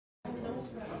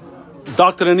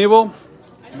Dr. Anibal?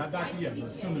 Not doctor yet,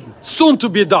 but soon to be. Soon to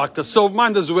be doctor, so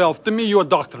might as well. To me, you're a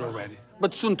doctor already,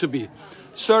 but soon to be.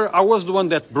 Sir, I was the one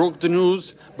that broke the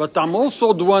news, but I'm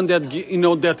also the one that,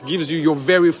 that gives you your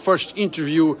very first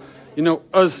interview,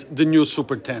 as the new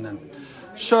superintendent.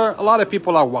 Sir, a lot of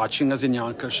people are watching us in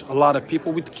Yonkers, a lot of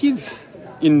people with kids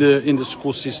in the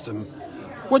school system.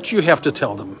 What do you have to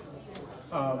tell them?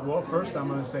 Well, first, I'm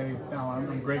going to say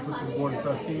I'm grateful to the Board of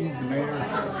Trustees, the Mayor,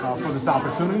 for this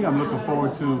opportunity. I'm looking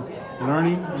forward to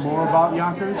learning more about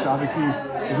Yonkers. Obviously,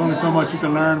 there's only so much you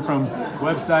can learn from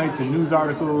websites and news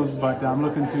articles, but I'm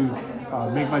looking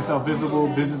to make myself visible,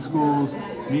 visit schools,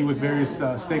 meet with various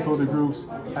stakeholder groups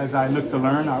as I look to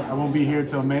learn. I won't be here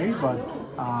till May, but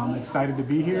I'm excited to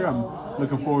be here. I'm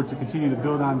looking forward to continue to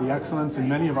build on the excellence in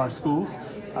many of our schools,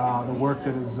 the work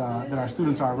that our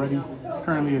students are already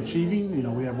currently achieving.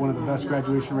 We have one of the best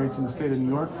graduation rates in the state of New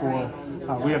York.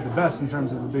 We have the best in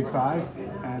terms of the Big Five,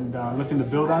 and looking to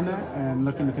build on that and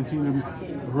looking to continue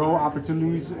to grow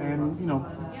opportunities and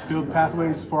build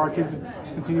pathways for our kids to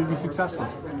continue to be successful.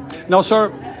 Now,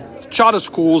 sir, charter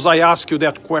schools, I asked you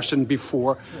that question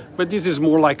before, but this is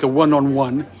more like a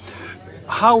one-on-one.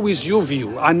 How is your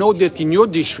view? I know that in your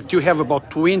district, you have about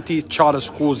 20 charter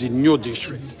schools in your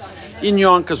district. In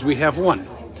Yonkers, we have one.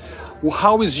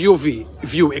 How is your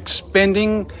view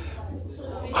expanding?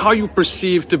 How you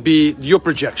perceive to be your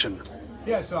projection?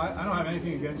 Yeah, so I don't have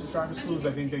anything against charter schools.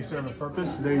 I think they serve a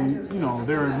purpose. Their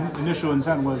initial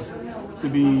intent was to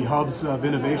be hubs of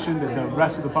innovation that the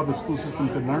rest of the public school system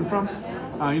could learn from.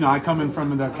 I come in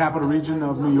from the capital region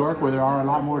of New York, where there are a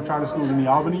lot more charter schools in the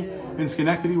Albany. In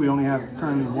Schenectady, we only have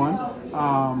currently one.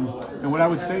 And what I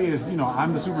would say is,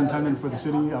 I'm the superintendent for the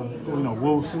city of,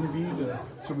 will soon be the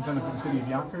superintendent for the city of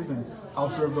Yonkers, and I'll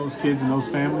serve those kids and those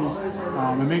families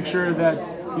and make sure that,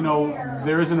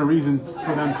 there isn't a reason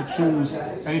for them to choose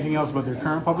anything else but their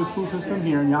current public school system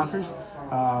here in Yonkers.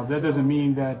 That doesn't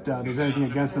mean that there's anything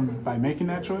against them by making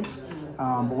that choice.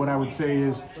 But what I would say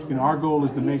is, our goal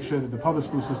is to make sure that the public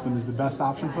school system is the best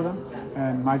option for them.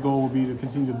 And my goal will be to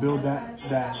continue to build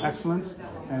that excellence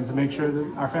and to make sure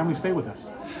that our families stay with us.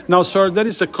 Now, sir, there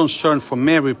is a concern for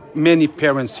many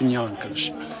parents in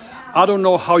Yonkers. I don't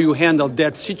know how you handle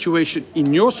that situation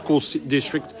in your school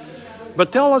district,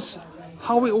 but tell us,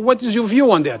 what is your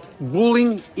view on that?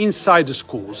 Bullying inside the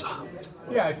schools.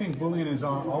 Yeah, I think bullying is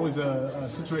always a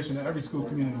situation that every school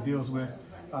community deals with.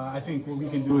 I think what we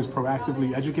can do is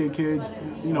proactively educate kids,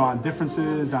 on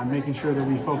differences, on making sure that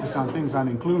we focus on things on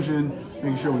inclusion,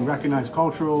 making sure we recognize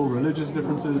cultural, religious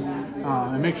differences,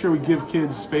 and make sure we give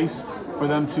kids space for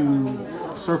them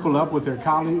to circle up with their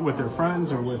colleagues, with their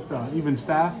friends, or with even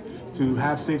staff, to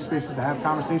have safe spaces to have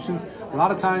conversations. A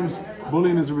lot of times,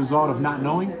 bullying is a result of not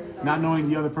knowing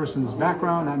the other person's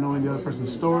background, not knowing the other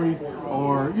person's story,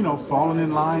 or, falling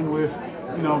in line with,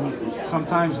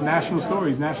 sometimes national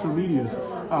stories, national medias,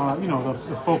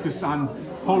 the focus on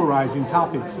polarizing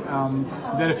topics,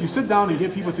 that if you sit down and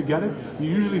get people together, you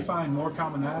usually find more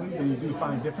commonality than you do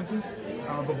find differences.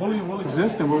 But bullying will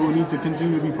exist, and we will need to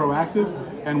continue to be proactive.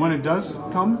 And when it does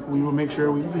come, we will make sure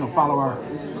we follow our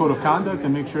code of conduct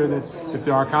and make sure that if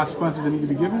there are consequences that need to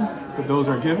be given, that those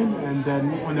are given, and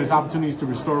then when there's opportunities to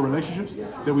restore relationships,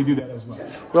 that we do that as well.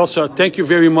 Well, sir, thank you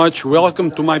very much.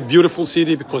 Welcome to my beautiful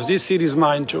city, because this city is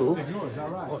mine too. It's yours, all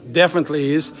right.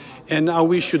 Definitely is. And I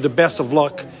wish you the best of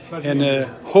luck. And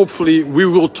hopefully we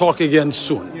will talk again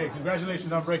soon. Yeah,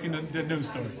 congratulations on breaking the news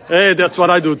story. Hey, that's what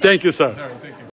I do. Thank you, sir. All right, take care.